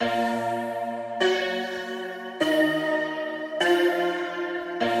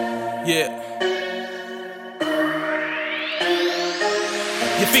Yeah.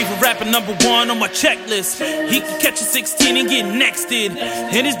 Your favorite rapper #1 on my checklist. He can catch a 16 and get nexted.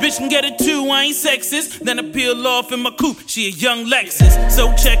 And his bitch can get it too, I ain't sexist. Then I peel off in my coupe, she a young Lexus.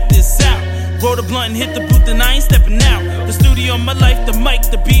 So check this out. Roll the blunt and hit the booth and I ain't stepping out. The studio, my life, the mic,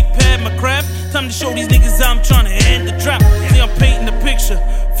 the beat pad, my craft. Time to show these niggas I'm trying to end the drop. See, I'm painting the picture.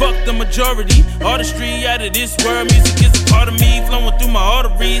 Fuck the majority. Artistry out of this world. Music is a part of me, flowing through my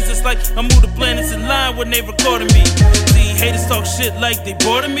arteries. It's like I move the planets in line when they recording me. See, haters talk shit like they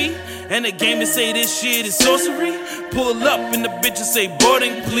bored of me. And the gamers say this shit is sorcery. Pull up and the bitches say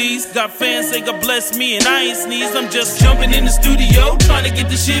boarding please. Got fans say God bless me and I ain't sneeze. I'm just jumping in the studio, trying to get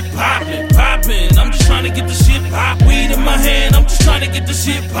the shit poppin', poppin'. I'm just trying to get the shit pop. Weed in my hand, I'm just trying to get the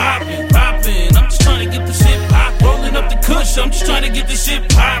shit poppin', poppin'. I'm just trying to get the shit pop. Rolling up the kush, I'm just trying to get the shit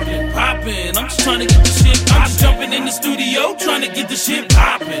poppin', poppin'. I'm just trying to get the shit. I'm just jumping in the studio, trying to get the shit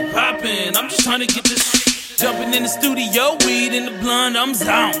poppin', poppin'. I'm just trying to get this. Jumping in the studio, weed in the blunt, I'm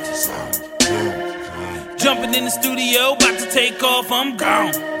zoned. Jumping in the studio, about to take off, I'm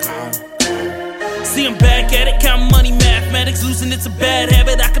gone. See, I'm back at it, counting money, mathematics, losing it's a bad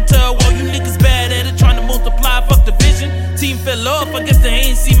habit. I can tell all you niggas bad at it, trying to multiply, fuck the vision. Team fell off, I guess they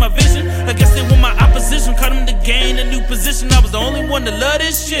ain't see my vision. I guess they want my opposition, cut them to gain a new position. I was the only one to love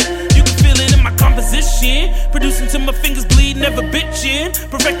this shit. You can feel it in my composition. Producing till my fingers bleed, never bitchin'.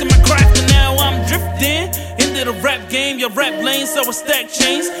 Perfecting my craft and now I'm drifting into the rap game, your rap lane, so I stack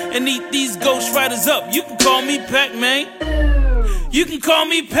chains and eat these ghost riders up. You can call me Pac-Man. You can call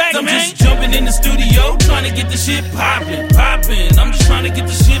me Pac-Man. I'm just jumping in the studio, trying to get the shit poppin', poppin'. I'm just trying to get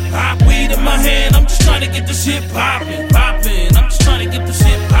the shit pop. Weed in my hand, I'm just trying to get the shit poppin', poppin'. I'm just trying to get the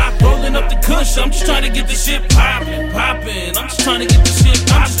shit pop. Rolling up the kush, I'm just trying to get the shit poppin', poppin'. I'm just trying to get the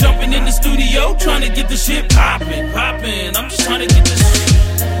shit. I'm just jumping in the studio, trying to get the shit poppin', poppin'. I'm just trying to get the shit.